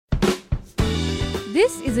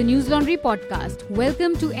This is a News Laundry podcast.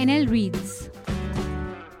 Welcome to NL Reads.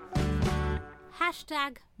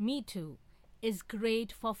 #MeToo is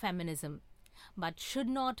great for feminism, but should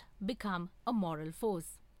not become a moral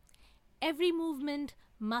force. Every movement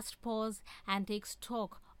must pause and take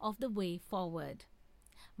stock of the way forward.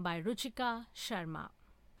 By Ruchika Sharma.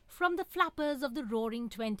 From the flappers of the roaring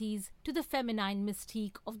 20s to the feminine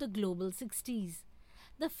mystique of the global 60s,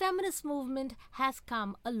 the feminist movement has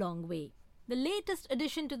come a long way. The latest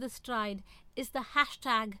addition to the stride is the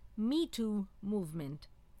 #MeToo movement,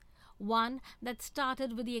 one that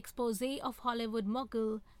started with the expose of Hollywood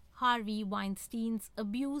mogul Harvey Weinstein's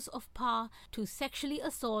abuse of power to sexually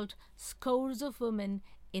assault scores of women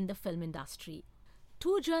in the film industry.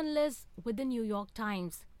 Two journalists with the New York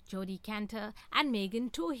Times, Jodi Kantor and Megan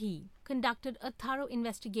Twohey, conducted a thorough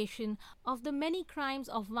investigation of the many crimes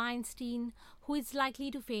of Weinstein, who is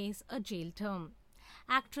likely to face a jail term.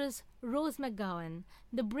 Actress Rose McGowan,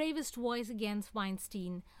 the bravest voice against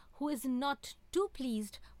Weinstein, who is not too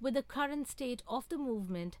pleased with the current state of the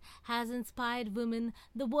movement, has inspired women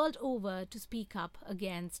the world over to speak up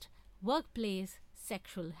against workplace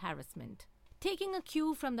sexual harassment. Taking a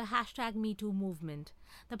cue from the #MeToo movement,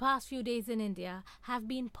 the past few days in India have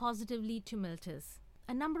been positively tumultuous.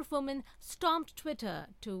 A number of women stormed Twitter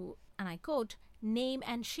to, and I quote, name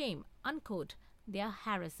and shame, unquote, their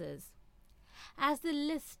harassers. As the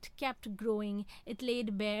list kept growing, it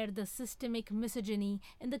laid bare the systemic misogyny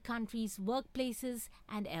in the country's workplaces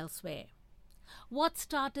and elsewhere. What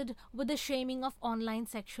started with the shaming of online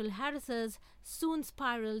sexual harassers soon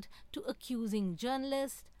spiraled to accusing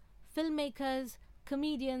journalists, filmmakers,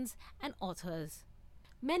 comedians, and authors.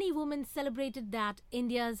 Many women celebrated that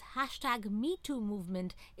India's #MeToo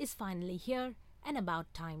movement is finally here, and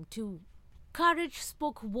about time too. Courage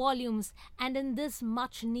spoke volumes, and in this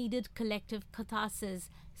much-needed collective catharsis,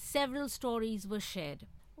 several stories were shared.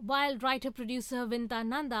 While writer-producer Vinita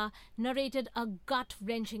Nanda narrated a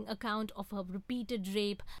gut-wrenching account of her repeated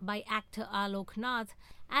rape by actor Alok Nath,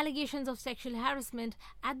 allegations of sexual harassment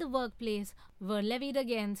at the workplace were levied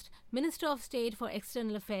against Minister of State for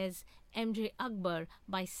External Affairs MJ Akbar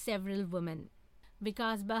by several women.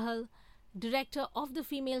 Vikas Bahal, director of the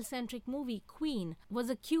female-centric movie Queen, was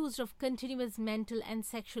accused of continuous mental and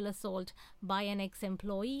sexual assault by an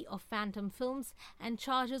ex-employee of Phantom Films, and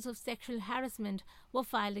charges of sexual harassment were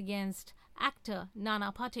filed against actor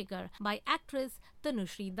Nana Patekar by actress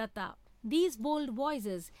Tanushri Datta. These bold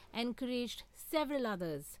voices encouraged several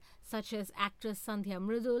others, such as actress Sandhya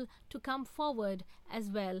Mridul, to come forward as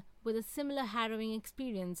well with a similar harrowing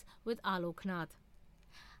experience with Alok Nath.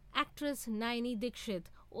 Actress Naini Dixit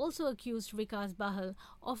also accused Vikas Bahal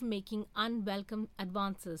of making unwelcome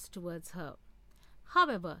advances towards her.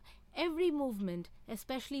 However, every movement,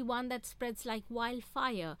 especially one that spreads like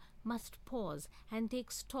wildfire, must pause and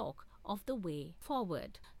take stock of the way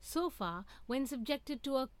forward. So far, when subjected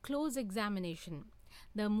to a close examination,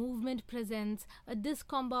 the movement presents a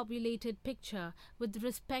discombobulated picture with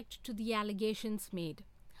respect to the allegations made,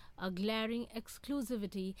 a glaring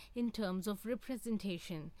exclusivity in terms of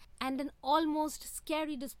representation, and an almost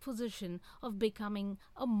scary disposition of becoming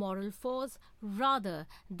a moral force rather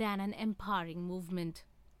than an empowering movement.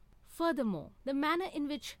 Furthermore, the manner in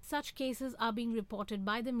which such cases are being reported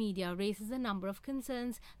by the media raises a number of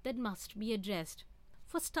concerns that must be addressed.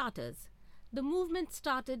 For starters, the movement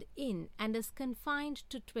started in and is confined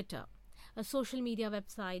to Twitter, a social media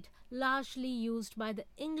website largely used by the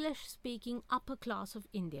English-speaking upper class of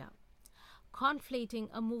India. Conflating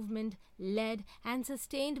a movement led and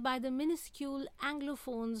sustained by the minuscule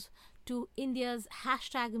Anglophones to India's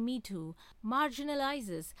 #MeToo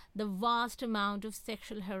marginalizes the vast amount of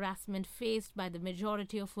sexual harassment faced by the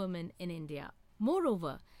majority of women in India.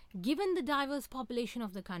 Moreover, given the diverse population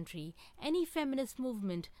of the country, any feminist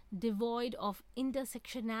movement devoid of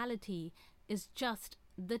intersectionality is just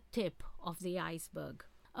the tip of the iceberg.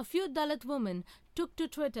 A few Dalit women took to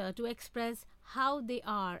Twitter to express how they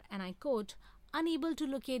are, and I quote, unable to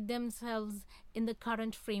locate themselves in the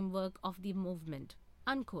current framework of the movement,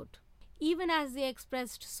 unquote. Even as they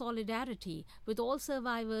expressed solidarity with all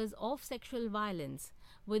survivors of sexual violence,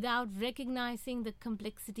 without recognizing the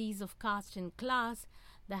complexities of caste and class,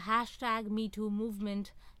 the #MeToo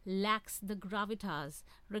movement lacks the gravitas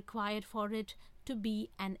required for it to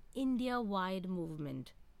be an India-wide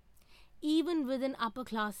movement. Even within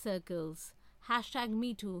upper-class circles,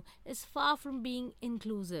 #MeToo is far from being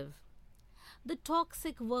inclusive. The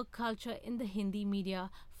toxic work culture in the Hindi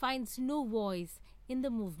media finds no voice in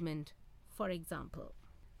the movement, for example.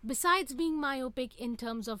 Besides being myopic in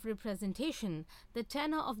terms of representation, the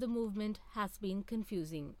tenor of the movement has been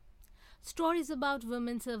confusing. Stories about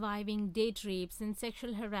women surviving date rapes and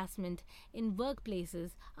sexual harassment in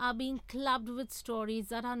workplaces are being clubbed with stories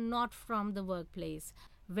that are not from the workplace,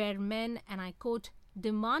 where men, and I quote,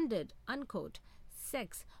 demanded, unquote,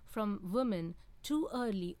 sex from women too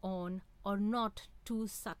early on or not too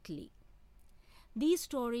subtly. These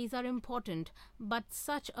stories are important, but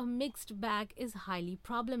such a mixed bag is highly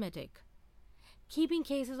problematic. Keeping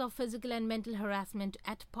cases of physical and mental harassment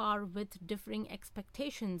at par with differing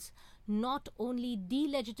expectations not only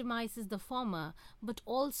delegitimizes the former but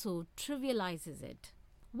also trivializes it.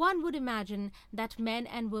 One would imagine that men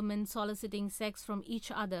and women soliciting sex from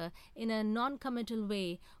each other in a non-committal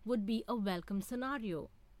way would be a welcome scenario,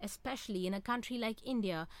 especially in a country like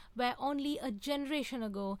India, where only a generation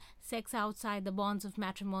ago sex outside the bonds of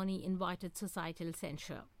matrimony invited societal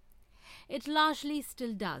censure. It largely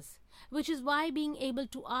still does, which is why being able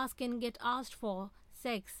to ask and get asked for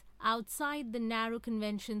sex outside the narrow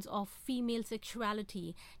conventions of female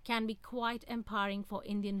sexuality can be quite empowering for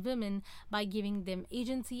Indian women by giving them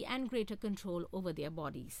agency and greater control over their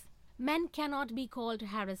bodies. Men cannot be called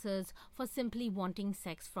harassers for simply wanting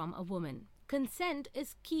sex from a woman. Consent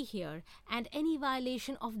is key here, and any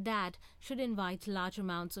violation of that should invite large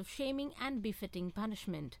amounts of shaming and befitting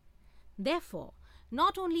punishment. Therefore,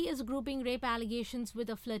 not only is grouping rape allegations with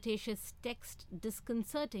a flirtatious text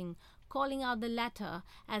disconcerting, calling out the latter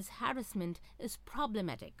as harassment is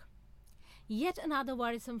problematic. Yet another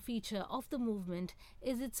worrisome feature of the movement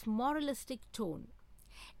is its moralistic tone.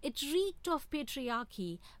 It reeked of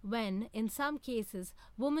patriarchy when, in some cases,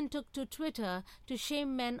 women took to Twitter to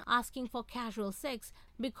shame men asking for casual sex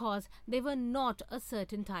because they were not a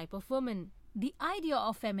certain type of woman. The idea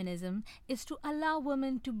of feminism is to allow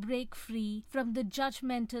women to break free from the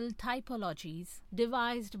judgmental typologies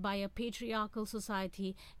devised by a patriarchal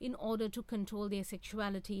society in order to control their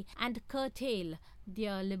sexuality and curtail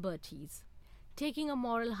their liberties. Taking a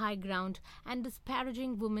moral high ground and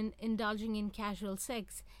disparaging women indulging in casual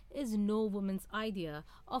sex is no woman's idea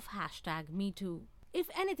of #MeToo. If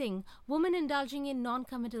anything, women indulging in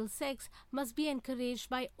non-committal sex must be encouraged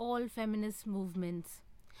by all feminist movements.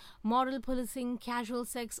 Moral policing casual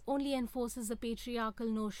sex only enforces the patriarchal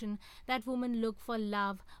notion that women look for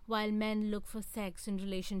love while men look for sex in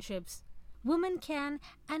relationships. Women can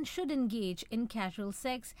and should engage in casual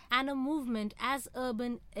sex, and a movement as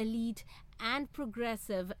urban, elite, and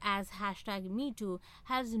progressive as #MeToo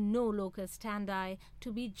has no locus standi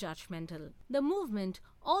to be judgmental. The movement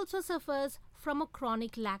also suffers from a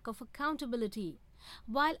chronic lack of accountability.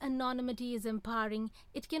 While anonymity is empowering,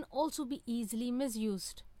 it can also be easily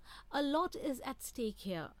misused. A lot is at stake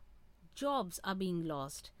here. Jobs are being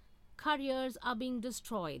lost. Careers are being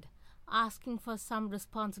destroyed. Asking for some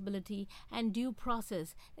responsibility and due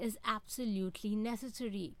process is absolutely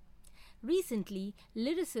necessary. Recently,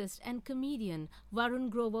 lyricist and comedian Varun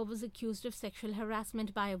Grover was accused of sexual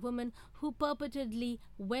harassment by a woman who purportedly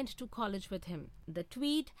went to college with him. The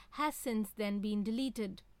tweet has since then been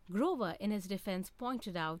deleted. Grover, in his defense,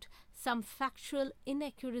 pointed out some factual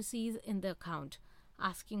inaccuracies in the account,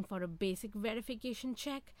 asking for a basic verification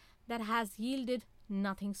check that has yielded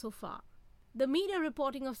nothing so far. The media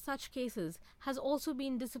reporting of such cases has also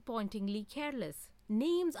been disappointingly careless.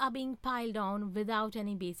 Names are being piled on without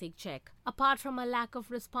any basic check. Apart from a lack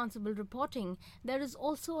of responsible reporting, there is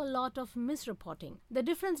also a lot of misreporting. The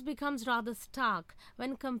difference becomes rather stark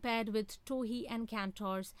when compared with Tohi and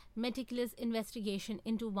Cantor's meticulous investigation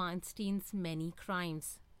into Weinstein's many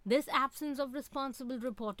crimes. This absence of responsible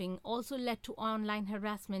reporting also led to online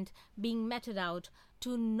harassment being meted out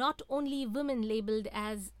to not only women labeled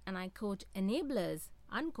as, and I quote, enablers,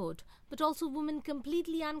 unquote, but also women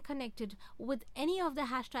completely unconnected with any of the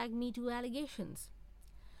 #MeToo allegations.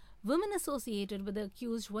 Women associated with the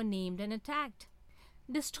accused were named and attacked.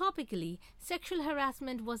 Dystopically, sexual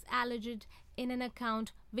harassment was alleged in an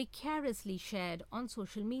account vicariously shared on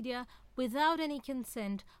social media without any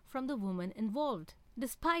consent from the woman involved.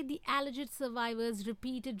 Despite the alleged survivor's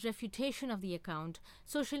repeated refutation of the account,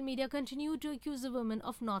 social media continued to accuse the woman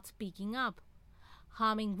of not speaking up.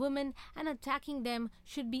 Harming women and attacking them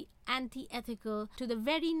should be anti-ethical to the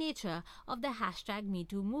very nature of the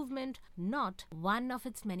 #MeToo movement, not one of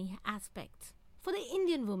its many aspects. For the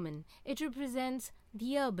Indian woman, it represents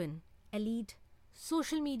the urban, elite,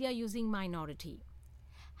 social media using minority.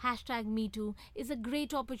 #MeToo is a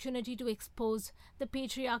great opportunity to expose the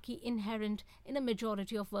patriarchy inherent in a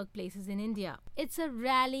majority of workplaces in India. It's a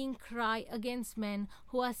rallying cry against men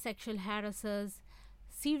who are sexual harassers,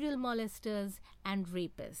 serial molesters, and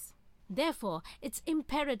rapists. Therefore, it's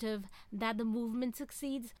imperative that the movement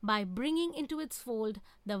succeeds by bringing into its fold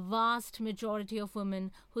the vast majority of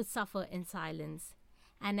women who suffer in silence.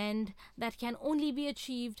 an end that can only be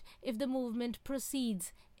achieved if the movement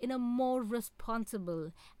proceeds in a more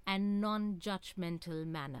responsible and non-judgmental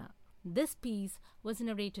manner. This piece was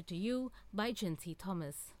narrated to you by Jinsey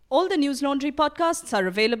Thomas. All the News Laundry podcasts are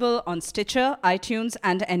available on Stitcher, iTunes,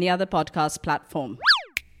 and any other podcast platform.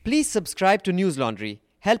 Please subscribe to News Laundry.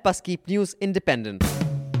 Help us keep news independent.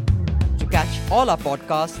 To catch all our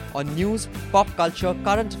podcasts on news, pop culture,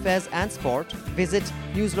 current affairs, and sport, visit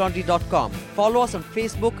newslaundry.com. Follow us on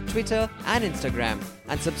Facebook, Twitter, and Instagram,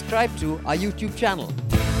 and subscribe to our YouTube channel.